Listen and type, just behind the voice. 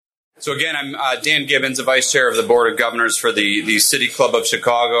So again, I'm Dan Gibbons, the Vice Chair of the Board of Governors for the City Club of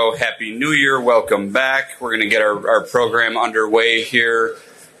Chicago. Happy New Year. Welcome back. We're going to get our program underway here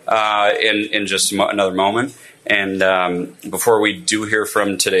in just another moment. And before we do hear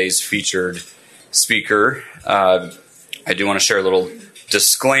from today's featured speaker, I do want to share a little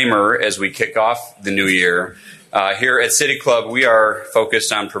disclaimer as we kick off the new year. Here at City Club, we are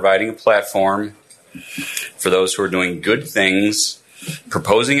focused on providing a platform for those who are doing good things,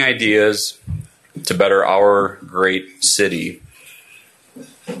 proposing ideas to better our great city.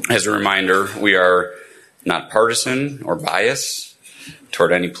 As a reminder, we are not partisan or biased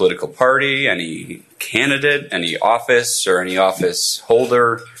toward any political party, any candidate, any office, or any office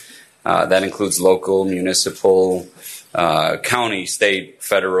holder. That includes local, municipal, county, state,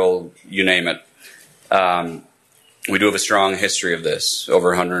 federal, you name it. We do have a strong history of this, over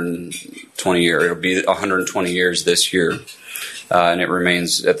 120 years. It'll be 120 years this year. And it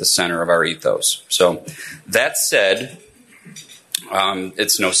remains at the center of our ethos. So that said,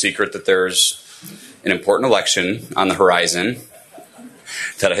 it's no secret that there's an important election on the horizon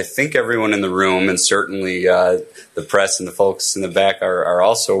that I think everyone in the room, and certainly the press and the folks in the back are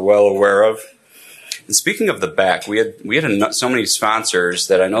also well aware of. And speaking of the back, we had so many sponsors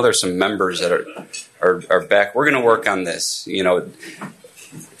that I know there's some members that are back. We're going to work on this. You know,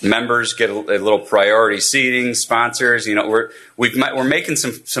 members get a little priority seating. Sponsors, you know, we're making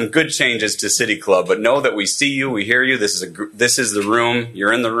some good changes to City Club, but know that we see you, we hear you. This is the room.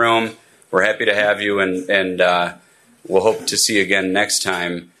 You're in the room. We're happy to have you, and we'll hope to see you again next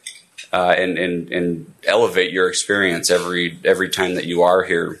time, and elevate your experience every time that you are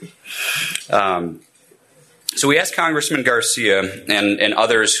here. So we asked Congressman Garcia and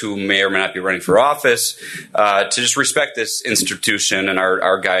others who may or may not be running for office to just respect this institution and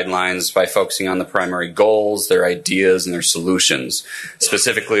our guidelines by focusing on the primary goals, their ideas, and their solutions.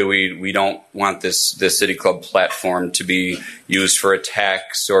 Specifically, we don't want this City Club platform to be used for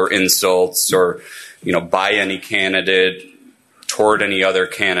attacks or insults or, you know, by any candidate toward any other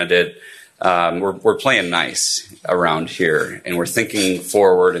candidate. We're playing nice around here, and we're thinking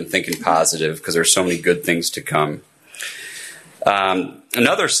forward and thinking positive because there's so many good things to come.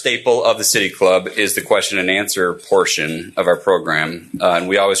 Another staple of the City Club is the question and answer portion of our program, and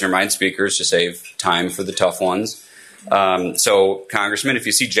we always remind speakers to save time for the tough ones. So, Congressman, if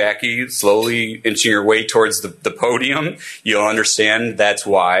you see Jackie slowly inching her way towards the podium, you'll understand that's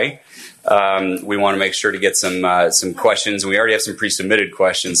why. We want to make sure to get some questions. We already have some pre-submitted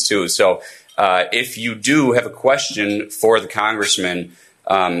questions too. So if you do have a question for the congressman,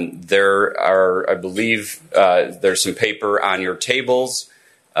 there are, I believe, there's some paper on your tables.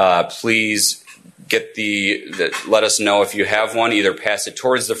 Please let us know if you have one. Either pass it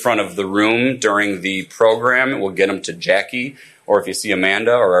towards the front of the room during the program. We'll get them to Jackie, or if you see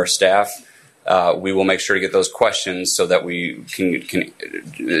Amanda or our staff, we will make sure to get those questions so that we can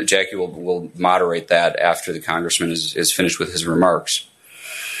Jackie will moderate that after the congressman is finished with his remarks.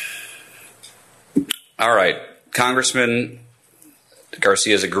 All right. Congressman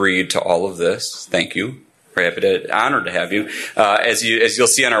Garcia has agreed to all of this. Thank you. We're honored to have you. As you'll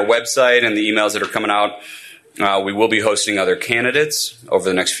see on our website and the emails that are coming out, we will be hosting other candidates over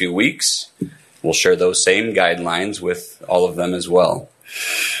the next few weeks. We'll share those same guidelines with all of them as well.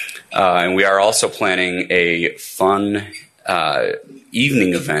 And we are also planning a fun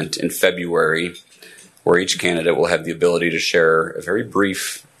evening event in February where each candidate will have the ability to share a very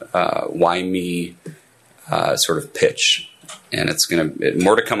brief why me sort of pitch. And it's going to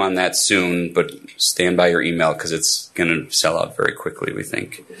more to come on that soon, but stand by your email because it's going to sell out very quickly, we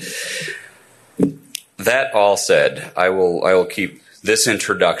think. That all said, I will keep this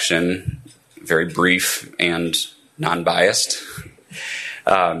introduction very brief and non-biased.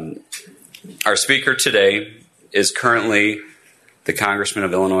 Our speaker today is currently the Congressman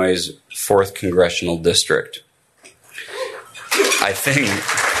of Illinois' 4th Congressional District. I think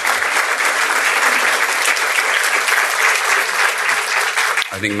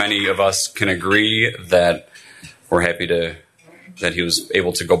many of us can agree that we're happy that he was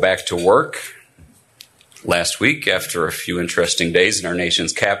able to go back to work last week after a few interesting days in our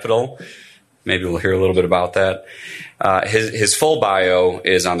nation's capital. Maybe we'll hear a little bit about that. His full bio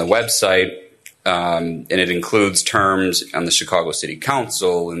is on the website, and it includes terms on the Chicago City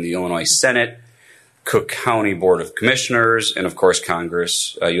Council, in the Illinois Senate, Cook County Board of Commissioners, and of course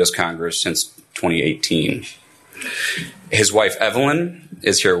Congress, U.S. Congress since 2018. His wife Evelyn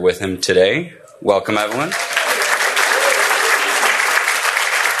is here with him today. Welcome, Evelyn.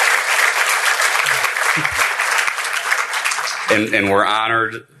 and we're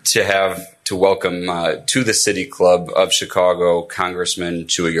honored to welcome to the City Club of Chicago, Congressman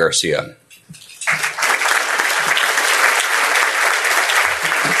Chuy Garcia.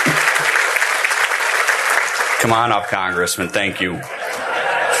 Come on up, Congressman. Thank you.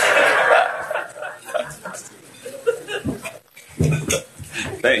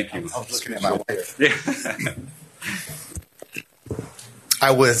 Thank you. I was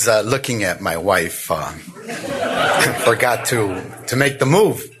looking at my wife. Forgot to make the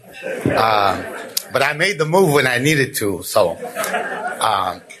move. But I made the move when I needed to. So,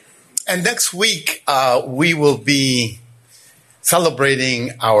 and next week, we will be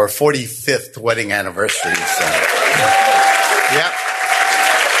celebrating our 45th wedding anniversary. So, yeah.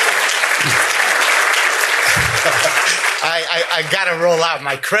 I got to roll out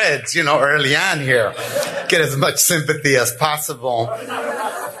my creds, early on here. Get as much sympathy as possible.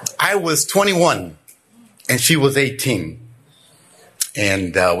 I was 21 and she was 18.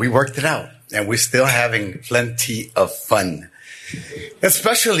 And we worked it out. And we're still having plenty of fun.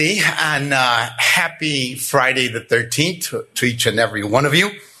 Especially on happy Friday the 13th to each and every one of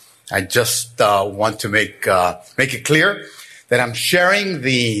you. I just want to make it clear that I'm sharing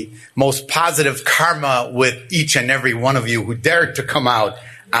the most positive karma with each and every one of you who dared to come out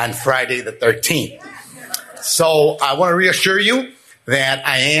on Friday the 13th. So I want to reassure you that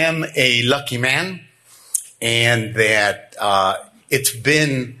I am a lucky man and that it's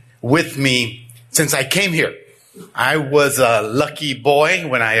been with me since I came here. I was a lucky boy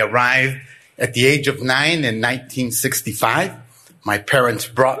when I arrived at the age of 9 in 1965. My parents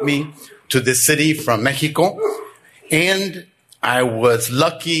brought me to this city from Mexico, and I was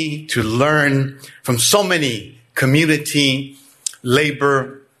lucky to learn from so many community,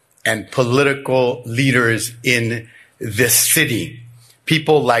 labor, and political leaders in this city.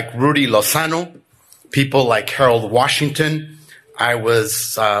 People like Rudy Lozano, people like Harold Washington. I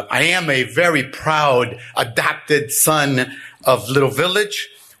am a very proud adopted son of Little Village,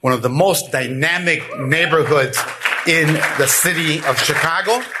 one of the most dynamic neighborhoods in the city of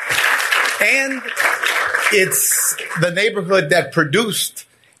Chicago. And it's the neighborhood that produced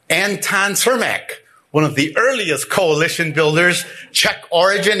Anton Cermak, one of the earliest coalition builders, Czech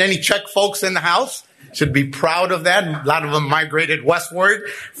origin. Any Czech folks in the house should be proud of that. A lot of them migrated westward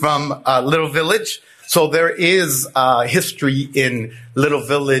from Little Village. So there is history in Little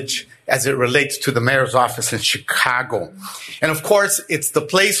Village as it relates to the mayor's office in Chicago. And of course, it's the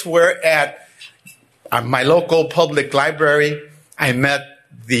place where at my local public library, I met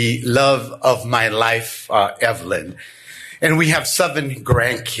the love of my life, Evelyn. And we have 7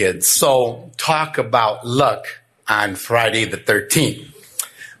 grandkids. So talk about luck on Friday the 13th.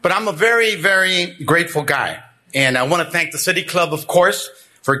 But I'm a very, very grateful guy. And I want to thank the City Club, of course,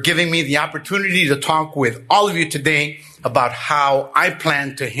 for giving me the opportunity to talk with all of you today about how I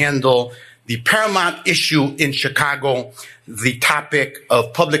plan to handle the paramount issue in Chicago, the topic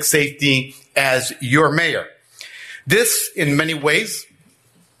of public safety as your mayor. This, in many ways,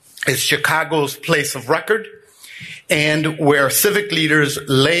 is Chicago's place of record and where civic leaders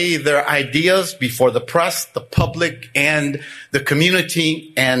lay their ideas before the press, the public, and the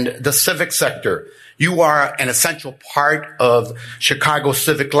community and the civic sector. You are an essential part of Chicago's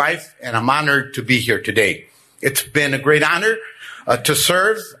civic life, and I'm honored to be here today. It's been a great honor to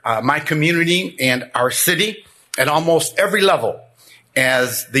serve my community and our city at almost every level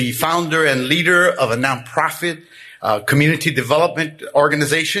as the founder and leader of a nonprofit community development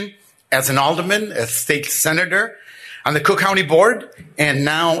organization, as an alderman, as state senator, on the Cook County Board, and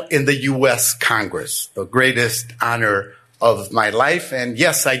now in the U.S. Congress, the greatest honor of my life. And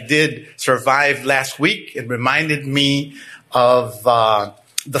yes, I did survive last week. It reminded me of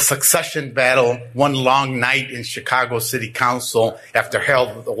the succession battle one long night in Chicago City Council after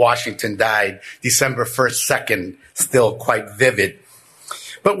Harold Washington died, December 1st, 2nd, still quite vivid.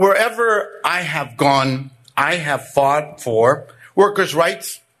 But wherever I have gone, I have fought for workers'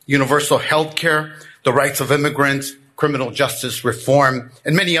 rights, universal health care, the rights of immigrants, criminal justice reform,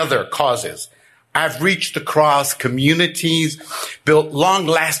 and many other causes. I've reached across communities, built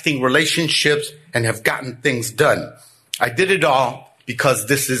long-lasting relationships, and have gotten things done. I did it all because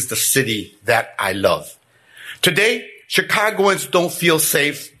this is the city that I love. Today, Chicagoans don't feel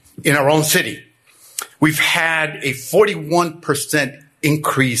safe in our own city. We've had a 41%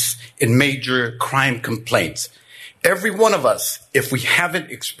 increase in major crime complaints. Every one of us, if we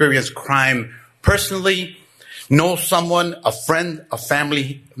haven't experienced crime personally, knows someone, a friend, a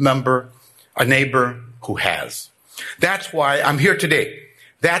family member, a neighbor who has. That's why I'm here today.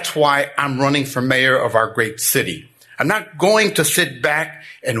 That's why I'm running for mayor of our great city. I'm not going to sit back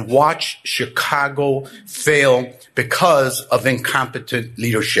and watch Chicago fail because of incompetent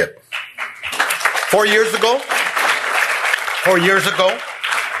leadership. 4 years ago,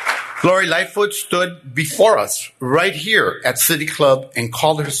 Lori Lightfoot stood before us right here at City Club and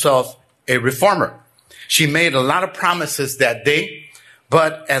called herself a reformer. She made a lot of promises that day,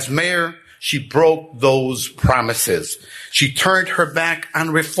 but as mayor, she broke those promises. She turned her back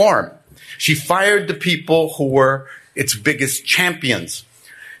on reform. She fired the people who were its biggest champions.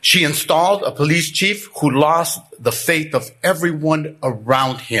 She installed a police chief who lost the faith of everyone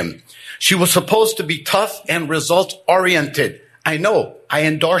around him. She was supposed to be tough and results-oriented. I know, I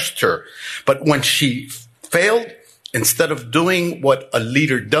endorsed her. But when she failed, instead of doing what a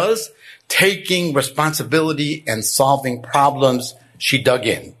leader does, taking responsibility and solving problems, she dug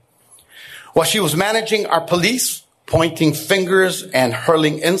in. While she was managing our police, pointing fingers and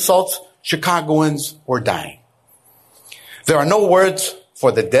hurling insults, Chicagoans were dying. There are no words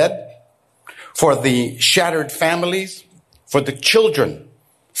for the dead, for the shattered families, for the children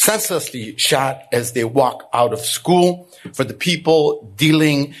senselessly shot as they walk out of school, for the people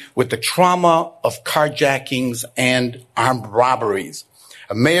dealing with the trauma of carjackings and armed robberies.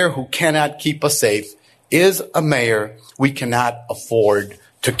 A mayor who cannot keep us safe is a mayor we cannot afford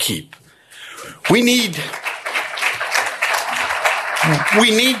to keep. We need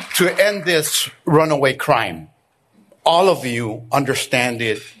to end this runaway crime. All of you understand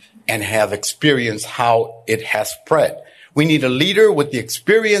it and have experienced how it has spread. We need a leader with the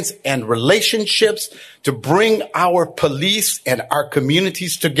experience and relationships to bring our police and our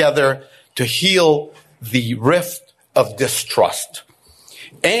communities together to heal the rift of distrust.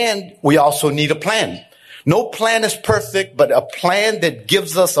 And we also need a plan. No plan is perfect, but a plan that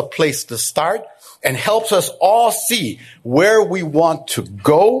gives us a place to start and helps us all see where we want to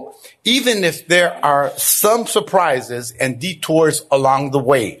go, even if there are some surprises and detours along the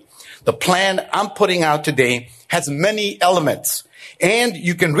way. The plan I'm putting out today has many elements, and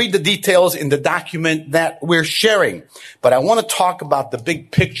you can read the details in the document that we're sharing. But I want to talk about the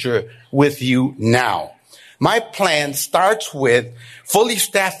big picture with you now. My plan starts with fully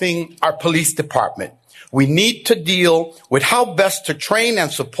staffing our police department. We need to deal with how best to train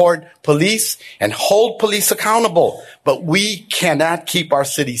and support police and hold police accountable, but we cannot keep our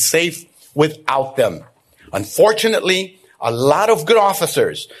city safe without them. Unfortunately, a lot of good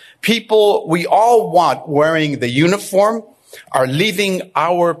officers, people we all want wearing the uniform, are leaving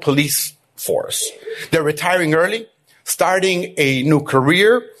our police force. They're retiring early, starting a new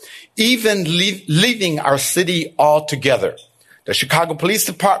career, even leaving our city altogether. The Chicago Police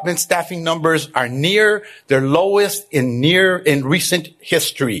Department staffing numbers are near their lowest in recent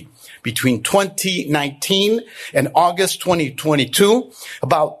history. Between 2019 and August 2022,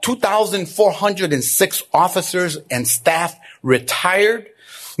 about 2,406 officers and staff retired.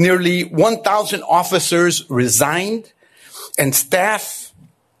 Nearly 1,000 officers resigned, and staff,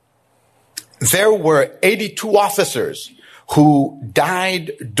 there were 82 officers who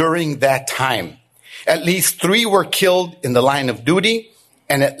died during that time. At least 3 were killed in the line of duty,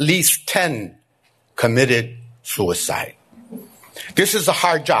 and at least 10 committed suicide. This is a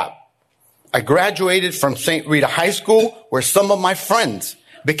hard job. I graduated from St. Rita High School, where some of my friends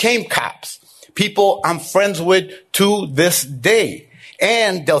became cops, people I'm friends with to this day,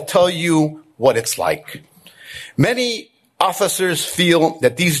 and they'll tell you what it's like. Many officers feel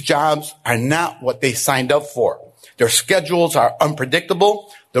that these jobs are not what they signed up for. Their schedules are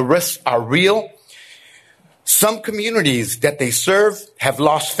unpredictable. The risks are real. Some communities that they serve have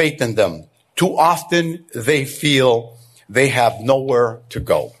lost faith in them. Too often, they feel they have nowhere to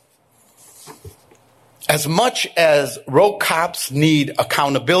go. As much as rogue cops need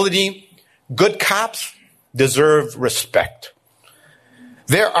accountability, good cops deserve respect.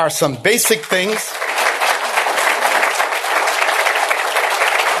 There are some basic things.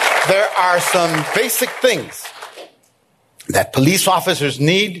 That police officers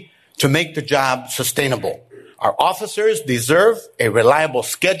need to make the job sustainable. Our officers deserve a reliable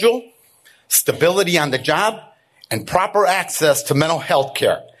schedule, stability on the job, and proper access to mental health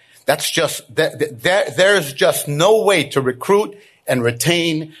care. There's just no way to recruit and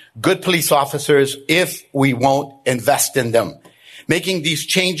retain good police officers if we won't invest in them. Making these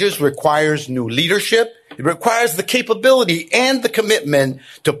changes requires new leadership. It requires the capability and the commitment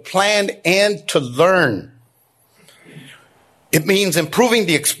to plan and to learn. It means improving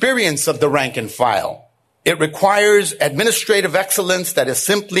the experience of the rank and file. It requires administrative excellence that is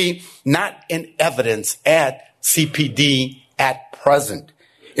simply not in evidence at CPD at present.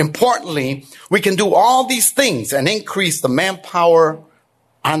 Importantly, we can do all these things and increase the manpower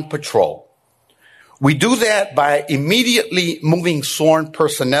on patrol. We do that by immediately moving sworn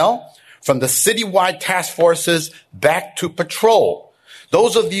personnel from the citywide task forces back to patrol.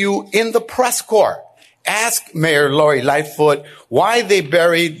 Those of you in the press corps, ask Mayor Lori Lightfoot why they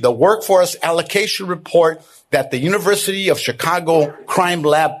buried the workforce allocation report that the University of Chicago Crime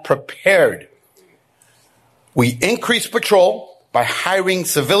Lab prepared. We increased patrol by hiring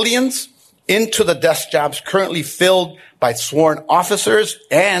civilians into the desk jobs currently filled by sworn officers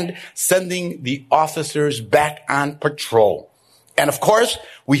and sending the officers back on patrol. And of course,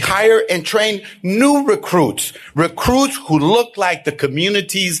 we hire and train new recruits who look like the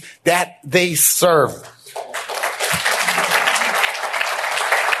communities that they serve.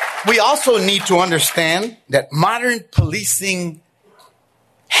 We also need to understand that modern policing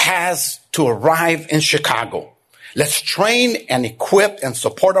has to arrive in Chicago. Let's train and equip and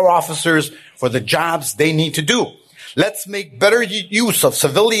support our officers for the jobs they need to do. Let's make better use of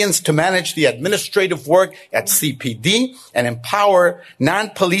civilians to manage the administrative work at CPD and empower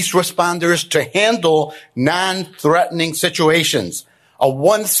non-police responders to handle non-threatening situations. A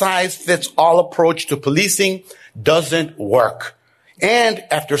one-size-fits-all approach to policing doesn't work. And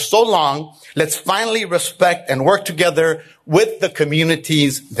after so long, let's finally respect and work together with the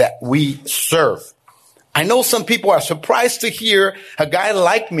communities that we serve. I know some people are surprised to hear a guy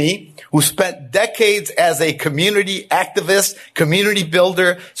like me who spent decades as a community activist, community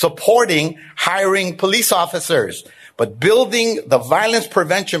builder, supporting hiring police officers. But building the violence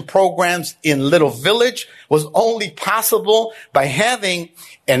prevention programs in Little Village was only possible by having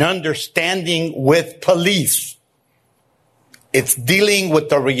an understanding with police. It's dealing with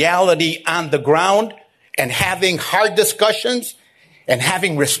the reality on the ground and having hard discussions and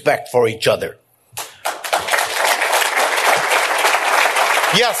having respect for each other.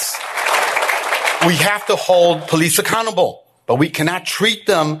 Yes, we have to hold police accountable, but we cannot treat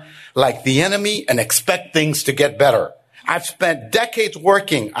them like the enemy and expect things to get better. I've spent decades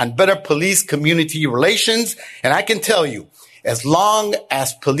working on better police-community relations, and I can tell you, as long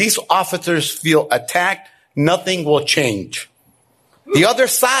as police officers feel attacked, nothing will change. The other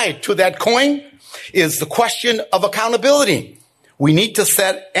side to that coin is the question of accountability. We need to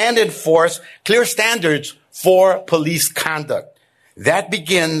set and enforce clear standards for police conduct. That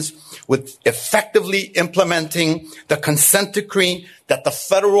begins with effectively implementing the consent decree that the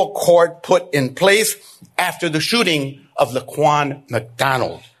federal court put in place after the shooting of Laquan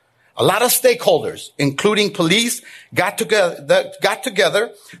McDonald. A lot of stakeholders, including police, got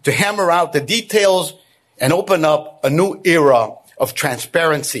together to hammer out the details and open up a new era of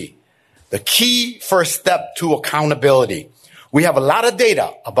transparency. The key first step to accountability. We have a lot of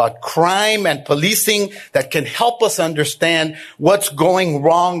data about crime and policing that can help us understand what's going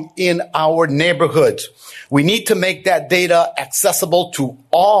wrong in our neighborhoods. We need to make that data accessible to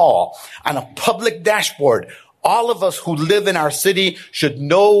all on a public dashboard. All of us who live in our city should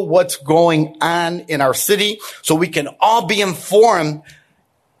know what's going on in our city so we can all be informed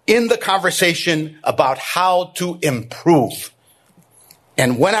in the conversation about how to improve.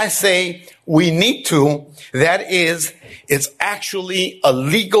 And when I say we need to, that is, it's actually a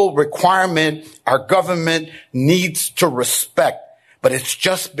legal requirement our government needs to respect, but it's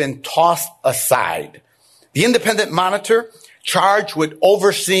just been tossed aside. The independent monitor charged with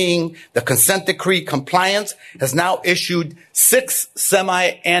overseeing the consent decree compliance has now issued 6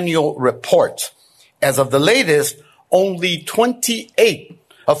 semi-annual reports. As of the latest, only 28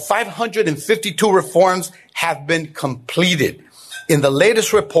 of 552 reforms have been completed. In the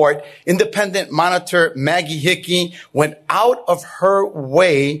latest report, independent monitor Maggie Hickey went out of her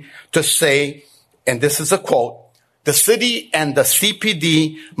way to say, and this is a quote, "The city and the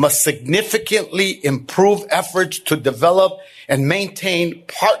CPD must significantly improve efforts to develop and maintain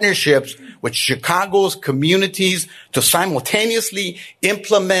partnerships with Chicago's communities to simultaneously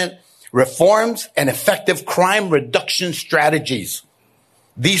implement reforms and effective crime reduction strategies.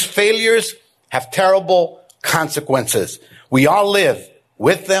 These failures have terrible consequences. We all live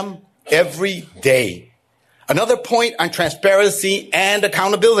with them every day." Another point on transparency and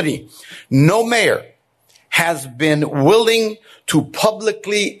accountability. No mayor has been willing to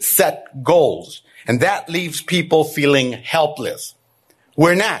publicly set goals, and that leaves people feeling helpless.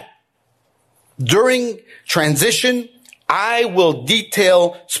 We're not. During transition, I will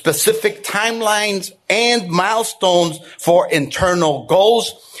detail specific timelines and milestones for internal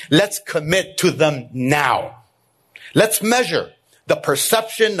goals. Let's commit to them now. Let's measure the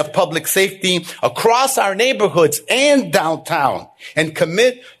perception of public safety across our neighborhoods and downtown and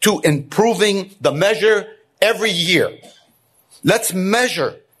commit to improving the measure every year. Let's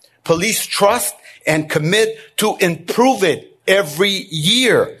measure police trust and commit to improve it every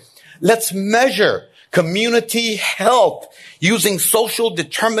year. Let's measure community health, using social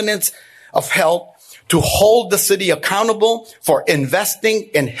determinants of health to hold the city accountable for investing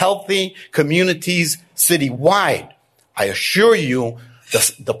in healthy communities citywide. I assure you,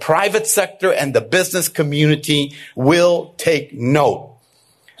 the private sector and the business community will take note.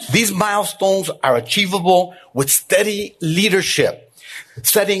 These milestones are achievable with steady leadership.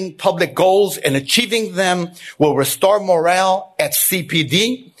 Setting public goals and achieving them will restore morale at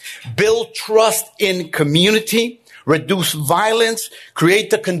CPD, build trust in community, reduce violence, create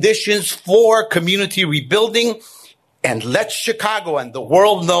the conditions for community rebuilding, and let Chicago and the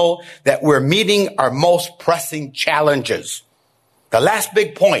world know that we're meeting our most pressing challenges. The last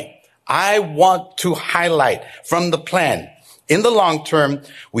big point I want to highlight from the plan, in the long term,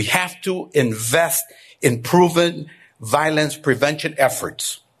 we have to invest in proven violence prevention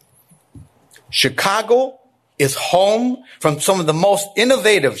efforts. Chicago is home from some of the most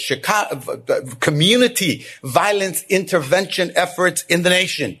innovative community violence intervention efforts in the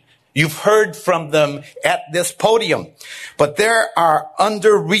nation. You've heard from them at this podium, but there are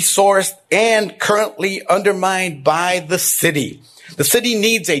under-resourced and currently undermined by the city. The city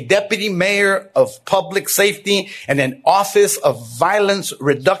needs a deputy mayor of public safety and an office of violence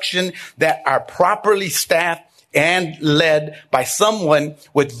reduction that are properly staffed and led by someone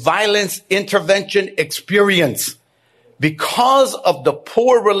with violence intervention experience. Because of the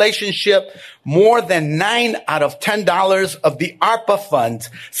poor relationship, more than 9 out of $10 of the ARPA funds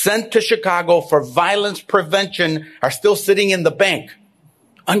sent to Chicago for violence prevention are still sitting in the bank.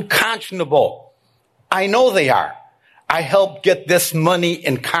 Unconscionable. I know they are. I helped get this money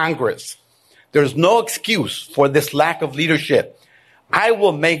in Congress. There's no excuse for this lack of leadership. I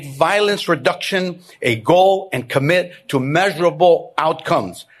will make violence reduction a goal and commit to measurable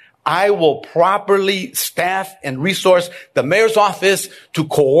outcomes. I will properly staff and resource the mayor's office to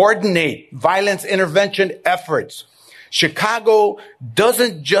coordinate violence intervention efforts. Chicago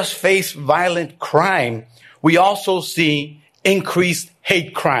doesn't just face violent crime. We also see increased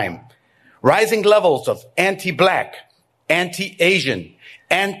hate crime, rising levels of anti-Black, anti-Asian,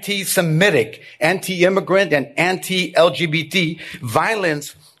 anti-Semitic, anti-immigrant, and anti-LGBT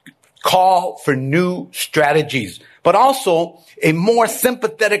violence call for new strategies, but also a more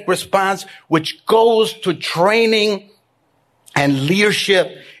sympathetic response, which goes to training and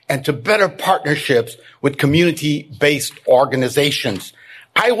leadership and to better partnerships with community-based organizations.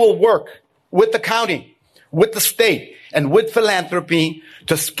 I will work with the county, with the state, and with philanthropy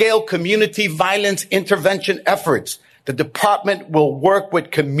to scale community violence intervention efforts. The department will work with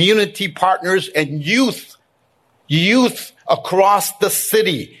community partners and youth across the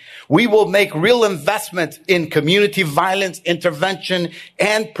city. We will make real investments in community violence intervention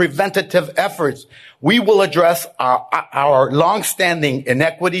and preventative efforts. We will address our longstanding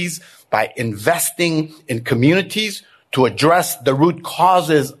inequities by investing in communities to address the root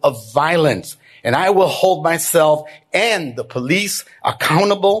causes of violence. And I will hold myself and the police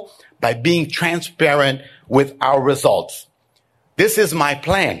accountable by being transparent with our results. This is my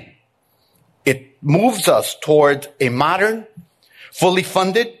plan. It moves us towards a modern, fully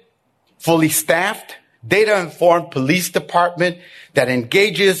funded, fully staffed, data-informed police department that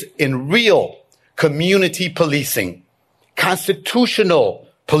engages in real community policing, constitutional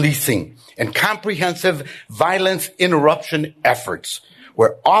policing, and comprehensive violence interruption efforts,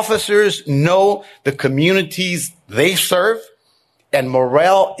 where officers know the communities they serve and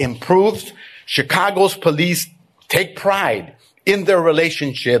morale improves. Chicago's police take pride in their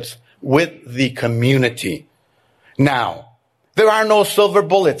relationships with the community. Now, there are no silver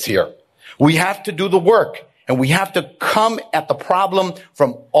bullets here. We have to do the work, and we have to come at the problem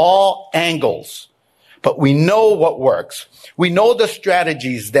from all angles. But we know what works. We know the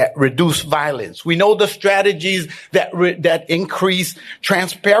strategies that reduce violence. We know the strategies that increase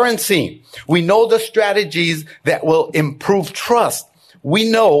transparency. We know the strategies that will improve trust. We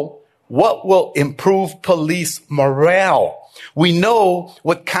know what will improve police morale. We know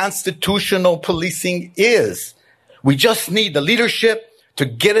what constitutional policing is. We just need the leadership to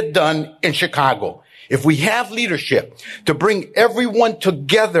get it done in Chicago. If we have leadership to bring everyone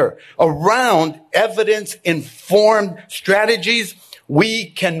together around evidence-informed strategies, we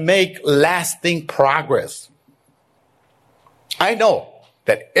can make lasting progress. I know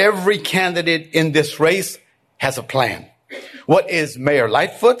that every candidate in this race has a plan. What is Mayor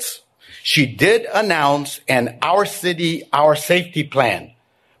Lightfoot's? She did announce an Our City, Our Safety plan,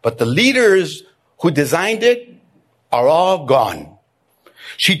 but the leaders who designed it are all gone.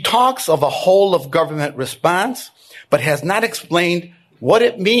 She talks of a whole of government response, but has not explained what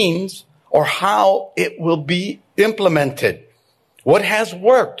it means or how it will be implemented. What has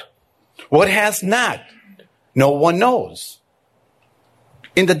worked? What has not? No one knows.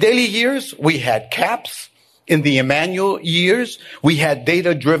 In the Daley years, we had CAPS. In the Emanuel years, we had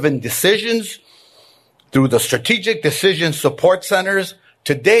data-driven decisions through the Strategic Decision Support Centers.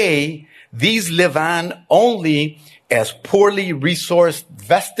 Today, these live on only as poorly resourced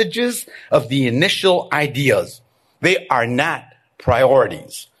vestiges of the initial ideas. They are not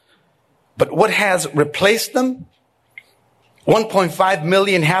priorities. But what has replaced them? 1.5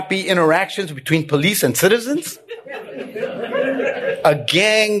 million happy interactions between police and citizens? A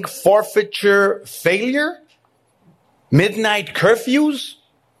gang forfeiture failure? Midnight curfews?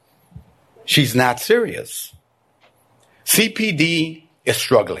 She's not serious. CPD is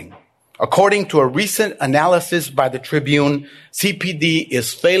struggling. According to a recent analysis by the Tribune, CPD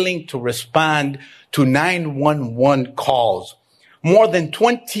is failing to respond to 911 calls. More than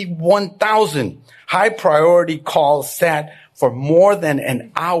 21,000 high-priority calls sat for more than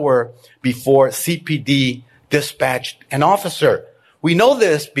an hour before CPD dispatched an officer. We know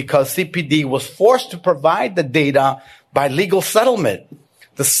this because CPD was forced to provide the data by legal settlement.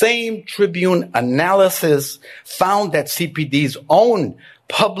 The same Tribune analysis found that CPD's own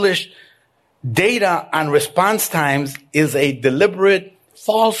published data on response times is a deliberate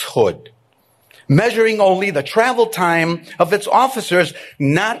falsehood, measuring only the travel time of its officers,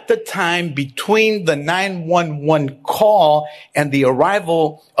 not the time between the 911 call and the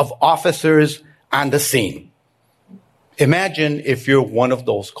arrival of officers on the scene. Imagine if you're one of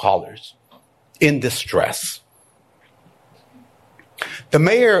those callers in distress. The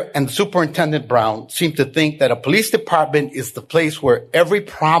mayor and Superintendent Brown seem to think that a police department is the place where every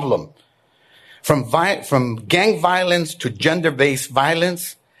problem, from gang violence to gender-based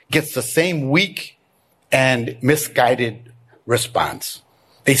violence, gets the same weak and misguided response.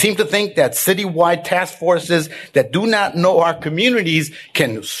 They seem to think that citywide task forces that do not know our communities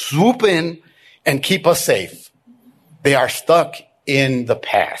can swoop in and keep us safe. They are stuck in the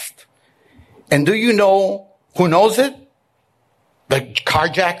past. And do you know who knows it? The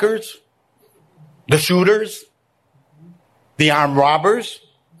carjackers, the shooters, the armed robbers,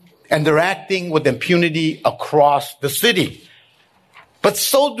 and they're acting with impunity across the city. But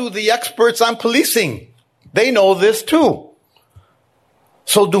so do the experts on policing. They know this too.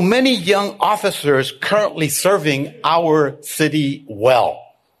 So do many young officers currently serving our city well.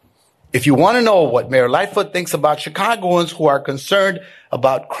 If you want to know what Mayor Lightfoot thinks about Chicagoans who are concerned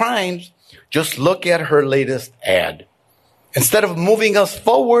about crimes, just look at her latest ad. Instead of moving us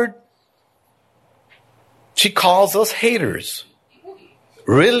forward, she calls us haters.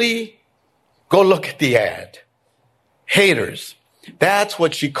 Really? Go look at the ad. Haters. That's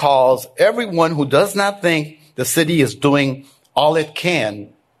what she calls everyone who does not think the city is doing all it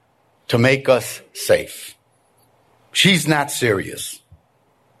can to make us safe. She's not serious.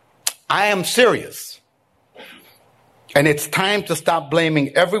 I am serious. And it's time to stop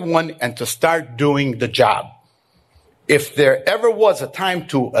blaming everyone and to start doing the job. If there ever was a time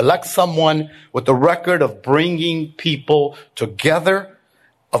to elect someone with a record of bringing people together,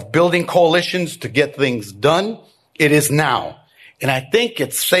 of building coalitions to get things done, it is now. And I think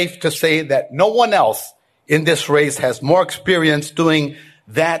it's safe to say that no one else in this race has more experience doing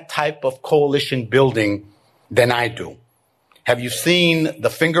that type of coalition building than I do. Have you seen the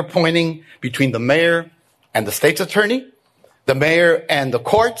finger pointing between the mayor and the state's attorney, the mayor and the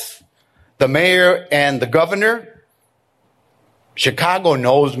courts, the mayor and the governor? Chicago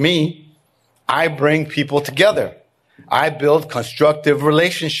knows me. I bring people together. I build constructive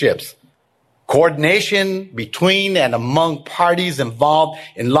relationships. Coordination between and among parties involved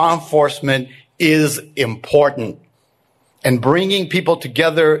in law enforcement is important. And bringing people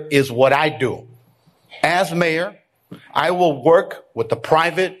together is what I do. As mayor, I will work with the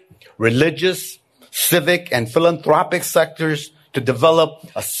private, religious, civic, and philanthropic sectors to develop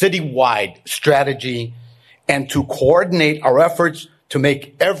a citywide strategy and to coordinate our efforts to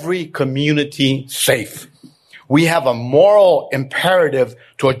make every community safe. We have a moral imperative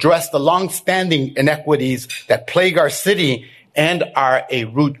to address the long-standing inequities that plague our city and are a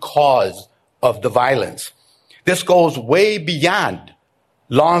root cause of the violence. This goes way beyond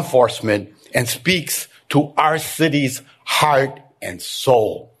law enforcement and speaks to our city's heart and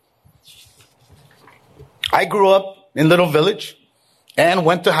soul. I grew up in Little Village and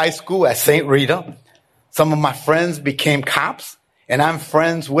went to high school at St. Rita. Some of my friends became cops, and I'm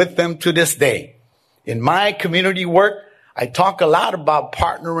friends with them to this day. In my community work, I talk a lot about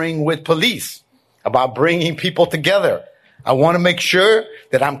partnering with police, about bringing people together. I want to make sure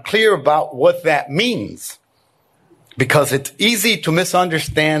that I'm clear about what that means, because it's easy to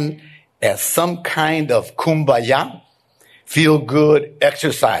misunderstand as some kind of kumbaya, feel-good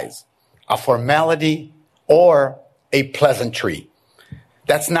exercise. a formality, or a pleasantry.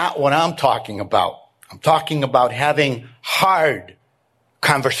 That's not what I'm talking about. I'm talking about having hard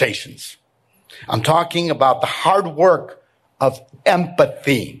conversations. I'm talking about the hard work of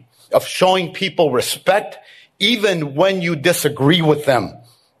empathy, of showing people respect even when you disagree with them.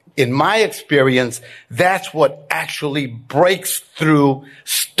 In my experience, that's what actually breaks through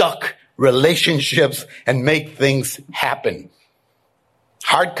stuck relationships and make things happen.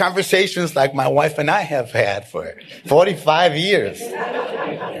 Hard conversations like my wife and I have had for 45 years.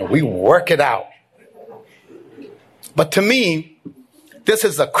 And we work it out. But to me, this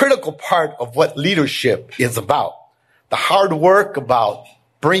is a critical part of what leadership is about. The hard work about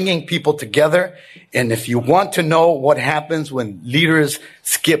bringing people together. And if you want to know what happens when leaders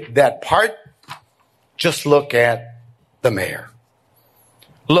skip that part, just look at the mayor.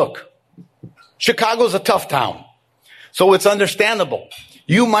 Look, Chicago's a tough town, so it's understandable.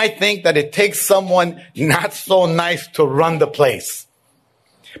 You might think that it takes someone not so nice to run the place.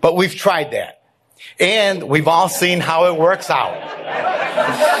 But we've tried that. And we've all seen how it works out.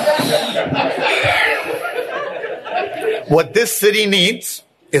 What this city needs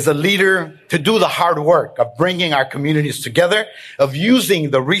is a leader to do the hard work of bringing our communities together, of using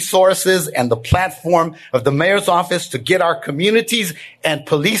the resources and the platform of the mayor's office to get our communities and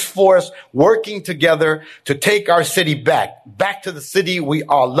police force working together to take our city back to the city we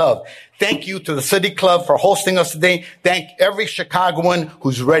all love. Thank you to the City Club for hosting us today. Thank every Chicagoan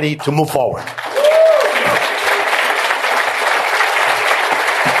who's ready to move forward.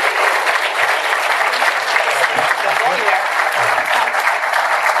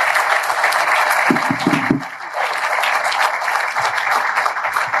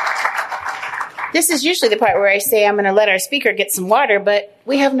 This is usually the part where I say I'm going to let our speaker get some water, but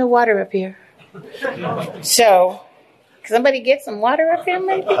we have no water up here. So, can somebody get some water up here,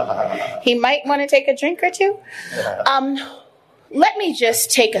 maybe? He might want to take a drink or two. Let me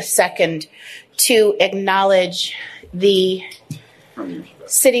just take a second to acknowledge the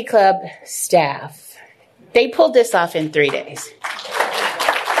City Club staff. They pulled this off in 3 days.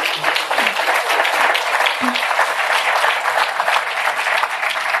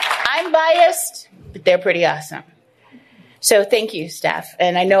 I'm biased, but they're pretty awesome. So thank you, staff.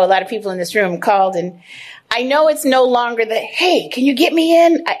 And I know a lot of people in this room called, and I know it's no longer the, hey, can you get me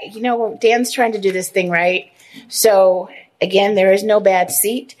in? Dan's trying to do this thing right. So again, there is no bad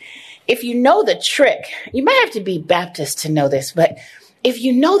seat. If you know the trick, you might have to be Baptist to know this, but if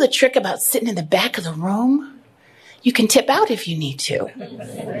you know the trick about sitting in the back of the room, you can tip out if you need to.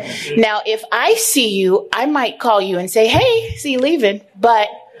 Now, if I see you, I might call you and say, hey, see you leaving, but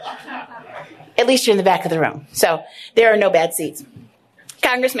at least you're in the back of the room. So there are no bad seats.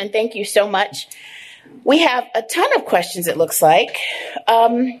 Congressman, thank you so much. We have a ton of questions, it looks like.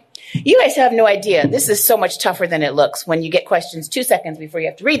 You guys have no idea. This is so much tougher than it looks when you get questions 2 seconds before you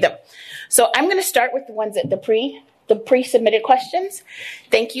have to read them. So I'm going to start with the ones that the pre-submitted questions.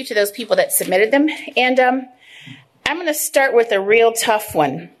 Thank you to those people that submitted them. And I'm going to start with a real tough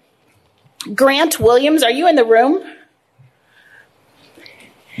one. Grant Williams, are you in the room?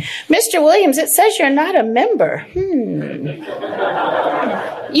 Mr. Williams, it says you're not a member.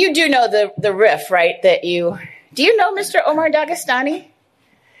 You do know the riff, right? Do you know Mr. Omar Dagestani?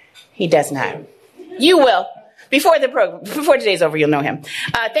 He does not. You will. Before today's over, you'll know him.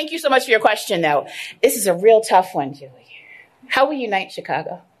 Thank you so much for your question, though. This is a real tough one, Julie. How will you unite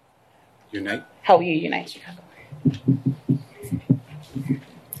Chicago? Unite? How will you unite Chicago?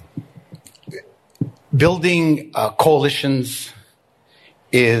 Building coalitions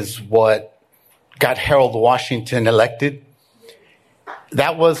is what got Harold Washington elected.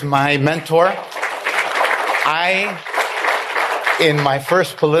 That was my mentor. In my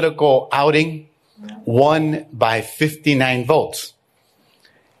first political outing, won by 59 votes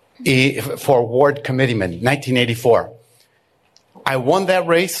for ward committeeman, 1984. I won that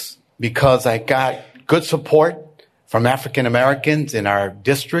race because I got good support from African Americans in our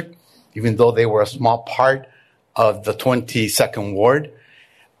district, even though they were a small part of the 22nd ward.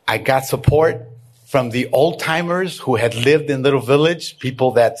 I got support from the old timers who had lived in Little Village,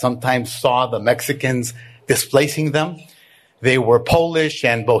 people that sometimes saw the Mexicans displacing them. They were Polish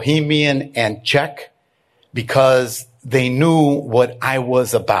and Bohemian and Czech because they knew what I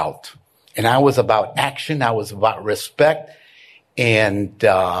was about. And I was about action. I was about respect. And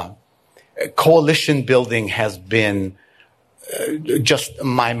coalition building has been just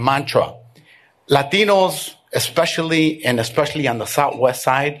my mantra. Latinos, especially on the Southwest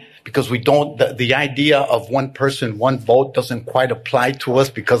side, because the idea of one person, one vote doesn't quite apply to us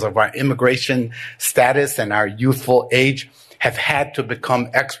because of our immigration status and our youthful age, have had to become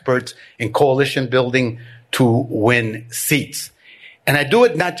experts in coalition building to win seats. And I do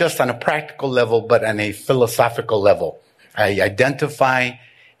it not just on a practical level, but on a philosophical level. I identify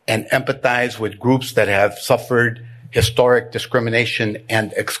and empathize with groups that have suffered historic discrimination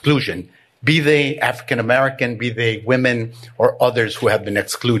and exclusion, be they African American, be they women, or others who have been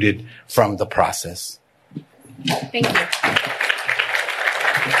excluded from the process. Thank you.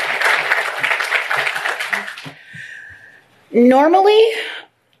 Normally,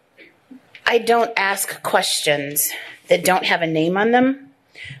 I don't ask questions that don't have a name on them.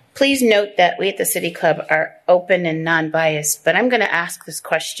 Please note that we at the City Club are open and non-biased, but I'm going to ask this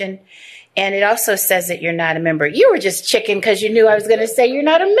question, and it also says that you're not a member. You were just chicken because you knew I was going to say you're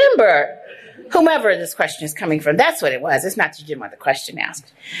not a member. Whomever this question is coming from, that's what it was. It's not that you didn't want the question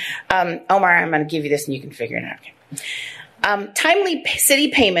asked. Omar, I'm going to give you this and you can figure it out. Timely city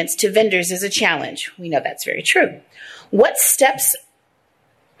payments to vendors is a challenge. We know that's very true. What steps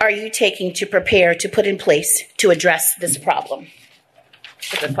are you taking to prepare to put in place to address this problem?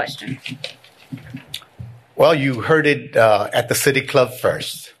 That's a question. Well, you heard it at the City Club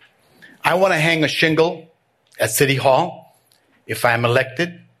first. I want to hang a shingle at City Hall if I'm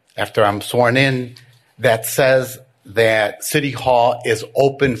elected, after I'm sworn in, that says that City Hall is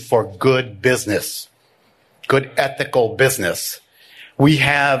open for good business, good ethical business. We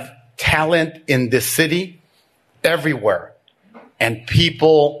have talent in this city everywhere, and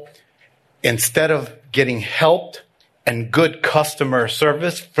people, instead of getting helped and good customer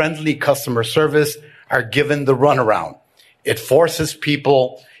service, friendly customer service, are given the runaround. It forces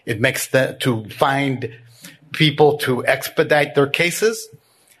people, it makes them to find people to expedite their cases.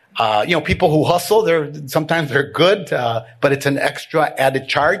 People who hustle, sometimes they're good, but it's an extra added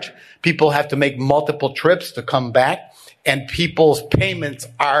charge. People have to make multiple trips to come back, and people's payments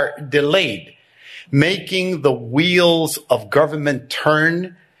are delayed. Making the wheels of government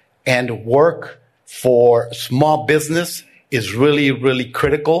turn and work for small business is really, really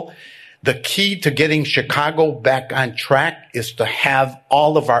critical. The key to getting Chicago back on track is to have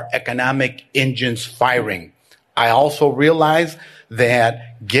all of our economic engines firing. I also realize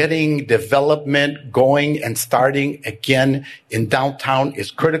that getting development going and starting again in downtown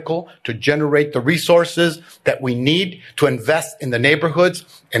is critical to generate the resources that we need to invest in the neighborhoods.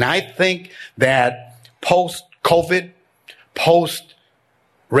 And I think that post-COVID,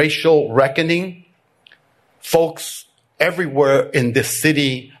 post-racial reckoning, folks everywhere in this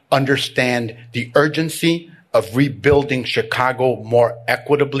city understand the urgency of rebuilding Chicago more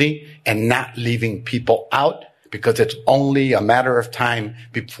equitably and not leaving people out, because it's only a matter of time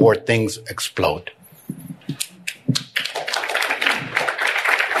before things explode.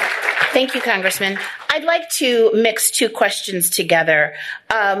 Thank you, Congressman. I'd like to mix two questions together.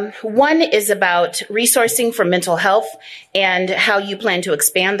 One is about resourcing for mental health and how you plan to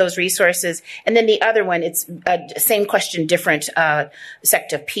expand those resources. And then the other one, it's same question, different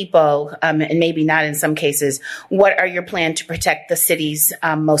sect of people, and maybe not in some cases. What are your plans to protect the city's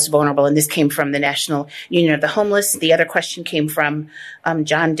most vulnerable? And this came from the National Union of the Homeless. The other question came from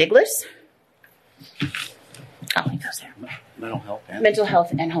John Diglis. Oh, he goes there. Mental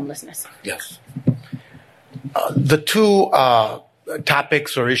health and homelessness. Yes. The two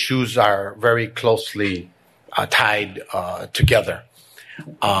topics or issues are very closely tied together.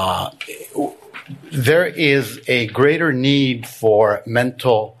 There is a greater need for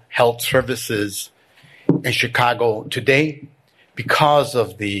mental health services in Chicago today because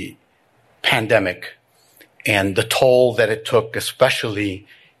of the pandemic and the toll that it took, especially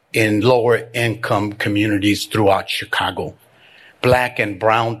in lower income communities throughout Chicago. Black and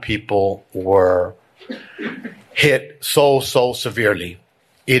brown people were hit so severely.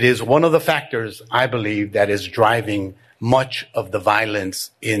 It is one of the factors, I believe, that is driving much of the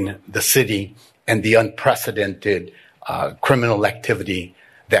violence in the city and the unprecedented criminal activity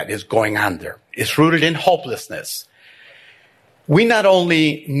that is going on there. It's rooted in hopelessness. We not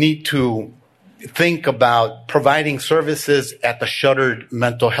only need to think about providing services at the shuttered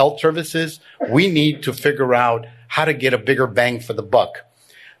mental health services, we need to figure out how to get a bigger bang for the buck.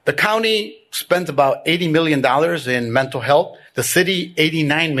 The county spends about $80 million in mental health. The city,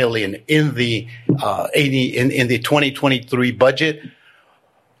 $89 million in the 2023 budget.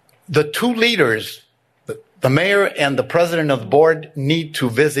 The two leaders, the mayor and the president of the board, need to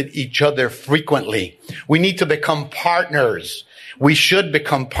visit each other frequently. We need to become partners. We should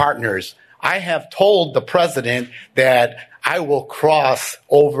become partners. I have told the president that I will cross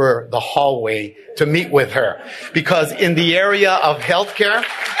over the hallway to meet with her, because in the area of healthcare,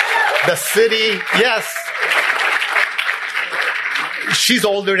 the city, yes, she's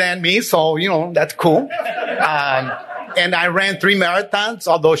older than me, so, that's cool. And I ran 3 marathons,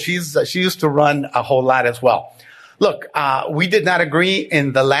 although she used to run a whole lot as well. Look, we did not agree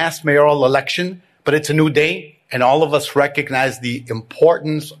in the last mayoral election, but it's a new day, and all of us recognize the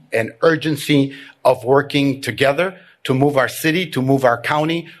importance and urgency of working together to move our city, to move our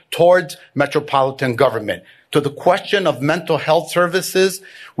county towards metropolitan government. To the question of mental health services,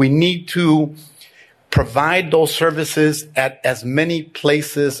 we need to provide those services at as many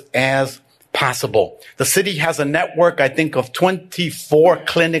places as possible. The city has a network, I think, of 24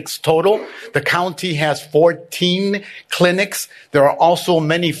 clinics total. The county has 14 clinics. There are also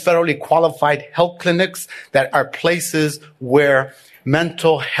many federally qualified health clinics that are places where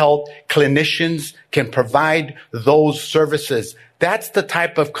mental health clinicians can provide those services. That's the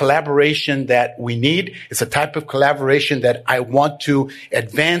type of collaboration that we need. It's a type of collaboration that I want to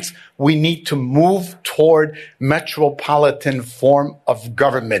advance. We need to move toward metropolitan form of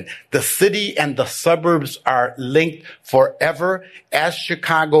government. The city and the suburbs are linked forever. As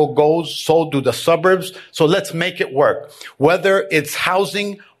Chicago goes, so do the suburbs. So let's make it work. Whether it's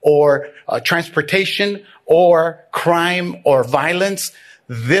housing or transportation or crime or violence,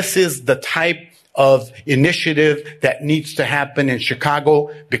 this is the type of initiative that needs to happen in Chicago.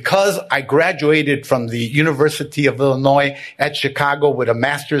 Because I graduated from the University of Illinois at Chicago with a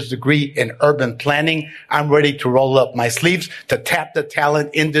master's degree in urban planning, I'm ready to roll up my sleeves to tap the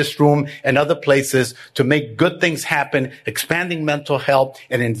talent in this room and other places to make good things happen, expanding mental health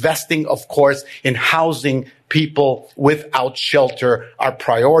and investing, of course, in housing people without shelter are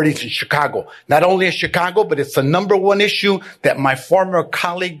priorities in Chicago. Not only in Chicago, but it's the number one issue that my former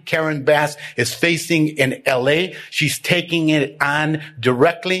colleague Karen Bass is facing in LA. She's taking it on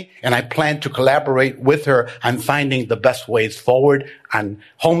directly, and I plan to collaborate with her on finding the best ways forward on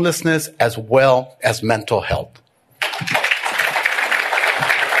homelessness as well as mental health.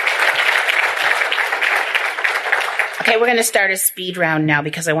 Okay, we're going to start a speed round now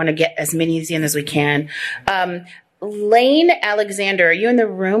because I want to get as many in as we can. Lane Alexander, are you in the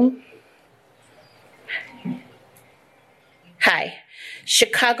room? Hi.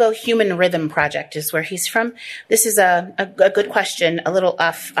 Chicago Human Rhythm Project is where he's from. This is a good question, a little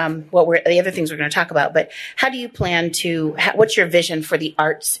off the other things we're going to talk about. But how do you plan to? What's your vision for the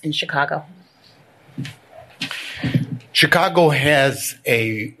arts in Chicago? Chicago has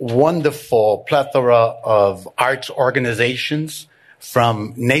a wonderful plethora of arts organizations,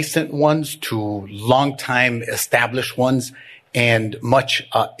 from nascent ones to long-time established ones, and much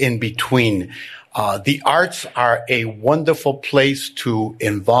in between. The arts are a wonderful place to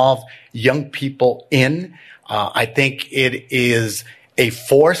involve young people in. I think it is a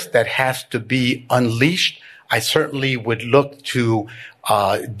force that has to be unleashed. I certainly would look to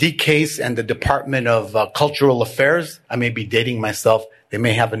DCASE and the Department of Cultural Affairs. I may be dating myself. They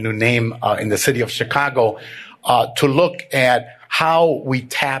may have a new name in the city of Chicago, to look at how we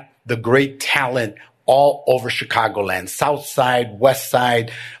tap the great talent all over Chicagoland, South Side, West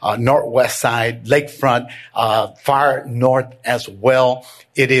Side, Northwest Side, Lakefront, far north as well.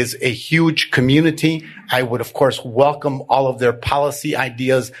 It is a huge community. I would, of course, welcome all of their policy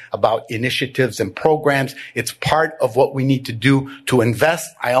ideas about initiatives and programs. It's part of what we need to do to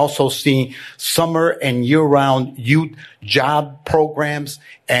invest. I also see summer and year-round youth job programs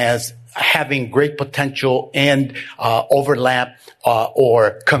as having great potential and overlap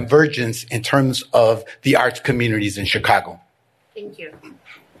or convergence in terms of the arts communities in Chicago. Thank you.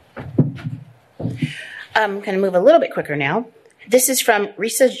 I'm going to move a little bit quicker now. This is from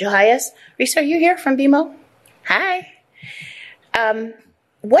Risa Johias. Risa, are you here from BMO? Hi.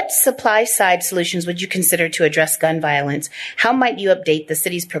 What supply side solutions would you consider to address gun violence? How might you update the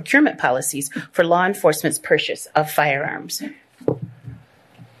city's procurement policies for law enforcement's purchase of firearms?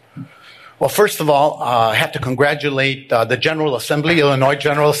 Well, first of all, I have to congratulate the General Assembly, Illinois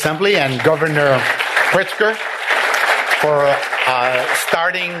General Assembly, and Governor Pritzker for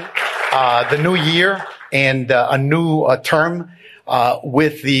starting the new year and a new term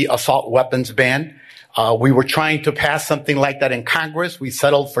with the assault weapons ban. We were trying to pass something like that in Congress. We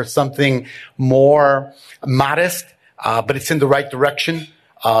settled for something more modest, but it's in the right direction.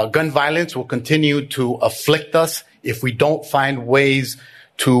 Gun violence will continue to afflict us if we don't find ways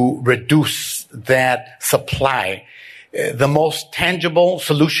to reduce that supply. The most tangible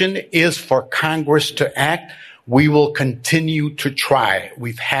solution is for Congress to act. We will continue to try.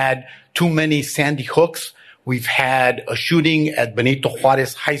 We've had too many Sandy Hooks. We've had a shooting at Benito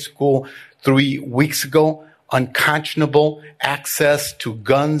Juarez High School 3 weeks ago. unconscionable. Access to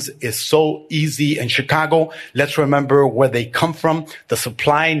guns is so easy in Chicago. Let's remember where they come from. The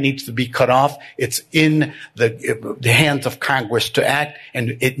supply needs to be cut off. It's in the hands of Congress to act,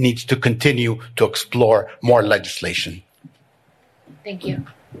 and it needs to continue to explore more legislation. Thank you.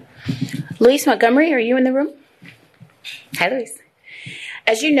 Luis Montgomery, are you in the room? Hi, Luis.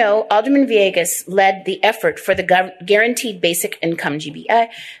 As you know, Alderman Villegas led the effort for the Guaranteed Basic Income, GBI,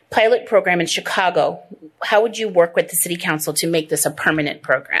 pilot program in Chicago. How would you work with the City Council to make this a permanent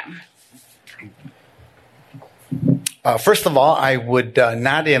program? First of all, I would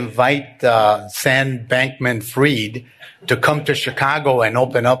not invite Sam Bankman-Fried to come to Chicago and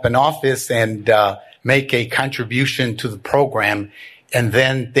open up an office and make a contribution to the program, and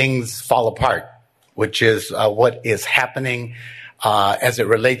then things fall apart, which is what is happening as it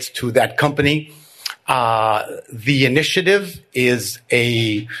relates to that company. The initiative is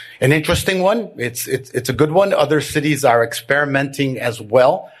an interesting one. It's a good one. Other cities are experimenting as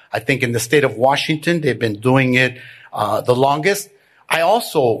well. I think in the state of Washington, they've been doing it the longest. I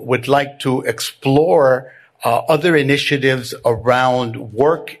also would like to explore other initiatives around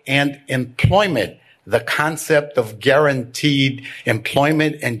work and employment. The concept of guaranteed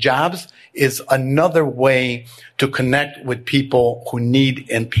employment and jobs is another way to connect with people who need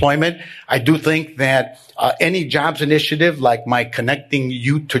employment. I do think that any jobs initiative like my Connecting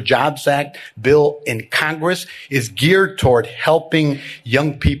Youth to Jobs Act bill in Congress is geared toward helping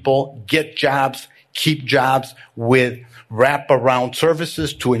young people get jobs, keep jobs with wraparound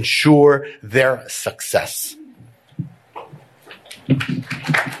services to ensure their success.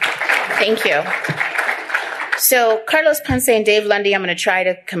 Thank you. So Carlos Ponce and Dave Lundy, I'm going to try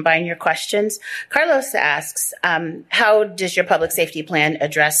to combine your questions. Carlos asks, how does your public safety plan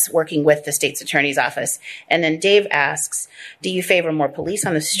address working with the state's attorney's office? And then Dave asks, do you favor more police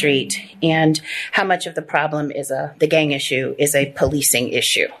on the street? And how much of the problem is the gang issue is a policing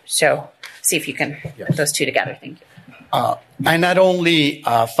issue? So see if you can put those two together. Thank you. I not only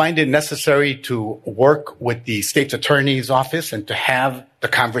find it necessary to work with the state's attorney's office and to have the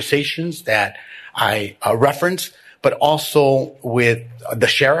conversations that I reference, but also with the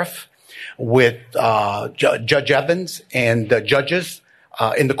sheriff, with Judge Evans and the judges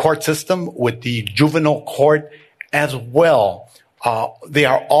in the court system, with the juvenile court as well. They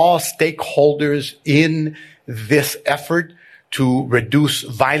are all stakeholders in this effort to reduce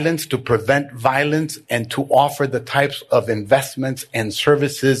violence, to prevent violence, and to offer the types of investments and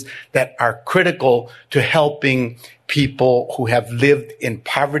services that are critical to helping people who have lived in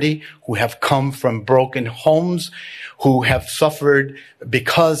poverty, who have come from broken homes, who have suffered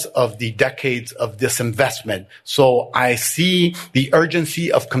because of the decades of disinvestment. So I see the urgency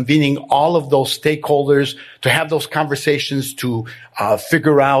of convening all of those stakeholders to have those conversations to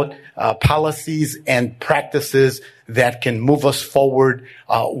figure out policies and practices that can move us forward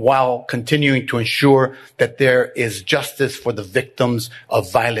while continuing to ensure that there is justice for the victims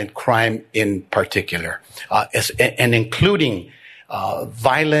of violent crime in particular, and including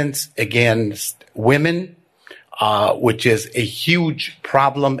violence against women, which is a huge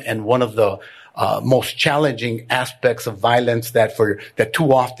problem and one of the most challenging aspects of violence that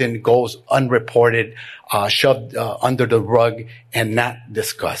too often goes unreported, shoved under the rug, and not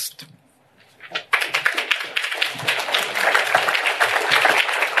discussed.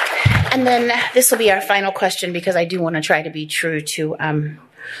 And then this will be our final question, because I do want to try to be true to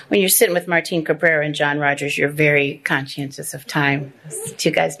when you're sitting with Martine Cabrera and John Rogers, you're very conscientious of time. These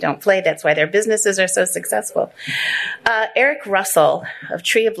two guys don't play. That's why their businesses are so successful. Eric Russell of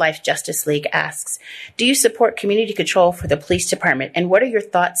Tree of Life Justice League asks, do you support community control for the police department? And what are your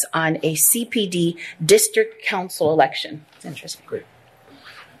thoughts on a CPD district council election? It's interesting. Great.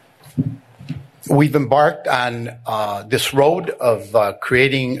 We've embarked on this road of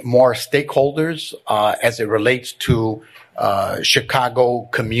creating more stakeholders as it relates to Chicago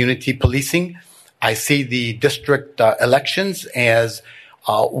community policing. I see the district elections as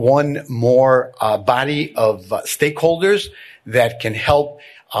one more body of stakeholders that can help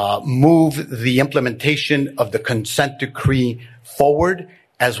move the implementation of the consent decree forward,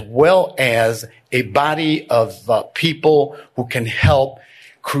 as well as a body of people who can help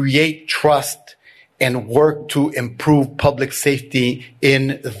create trust and work to improve public safety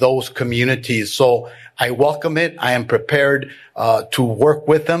in those communities. So I welcome it. I am prepared to work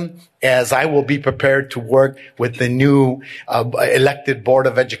with them, as I will be prepared to work with the new elected Board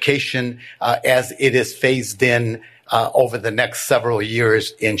of Education as it is phased in over the next several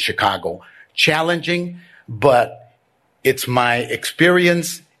years in Chicago. Challenging, but it's my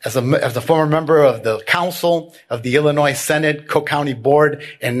experience as a former member of the Council of the Illinois Senate, Cook County Board,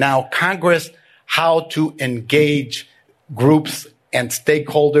 and now Congress, how to engage groups and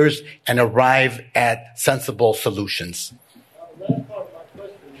stakeholders and arrive at sensible solutions. Last part of my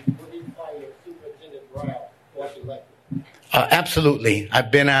question is, will you fire Superintendent Brown once elected? Absolutely.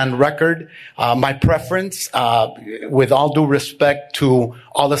 I've been on record. My preference, with all due respect to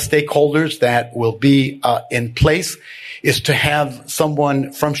all the stakeholders that will be in place, is to have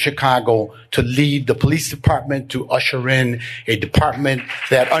someone from Chicago to lead the police department, to usher in a department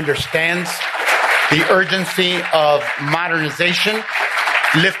that understands the urgency of modernization,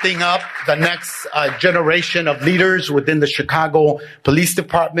 lifting up the next generation of leaders within the Chicago Police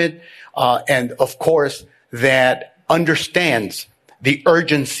Department, and of course, that understands the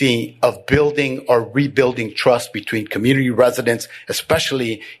urgency of building or rebuilding trust between community residents,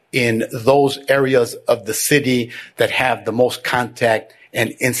 especially in those areas of the city that have the most contact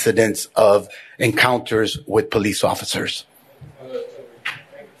and incidents of encounters with police officers.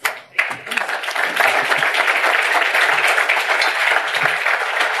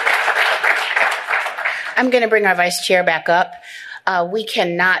 I'm going to bring our vice chair back up. We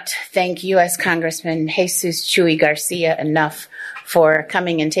cannot thank U.S. Congressman Jesus Chuy Garcia enough for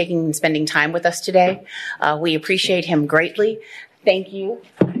coming and spending time with us today. We appreciate him greatly. Thank you,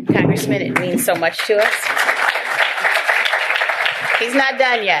 Congressman. It means so much to us. He's not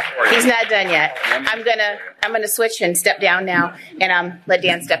done yet. He's not done yet. I'm gonna switch and step down now, and let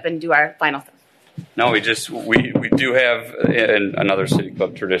Dan step in and do our final thing. No, we do have another City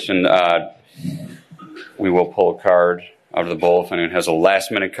Club tradition. We will pull a card out of the bowl if anyone has a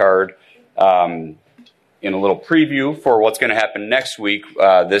last-minute card. In a little preview for what's going to happen next week,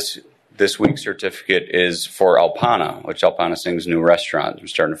 this week's certificate is for Alpana, which Alpana Sing's new restaurant. We're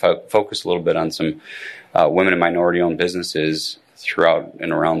starting to focus a little bit on some women and minority-owned businesses throughout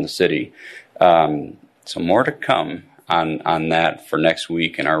and around the city. So more to come on that for next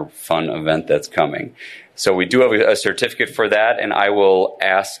week and our fun event that's coming. So we do have a certificate for that, and I will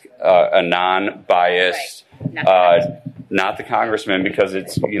ask a non-biased, not the congressman, because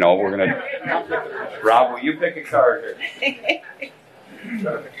it's, we're going to... Rob, will you pick a card here?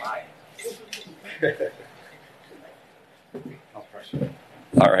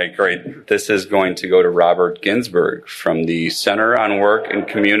 All right, great. This is going to go to Robert Ginsburg from the Center on Work and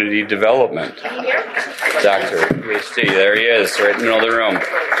Community Development. Dr. PhD, there he is, right in the middle of the room.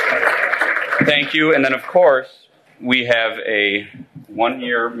 Thank you. And then, of course, we have a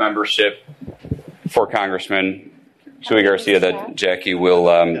one-year membership for Congressman Chuy Garcia that Jackie will...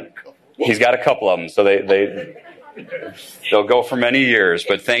 he's got a couple of them, so they'll go for many years.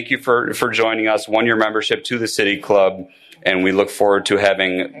 But thank you for joining us. One-year membership to the City Club. And we look forward to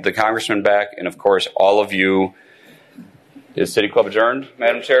having the Congressman back. And, of course, all of you. Is City Club adjourned,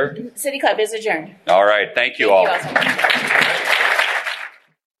 Madam Chair? City Club is adjourned. All right. Thank you all. Thank you also.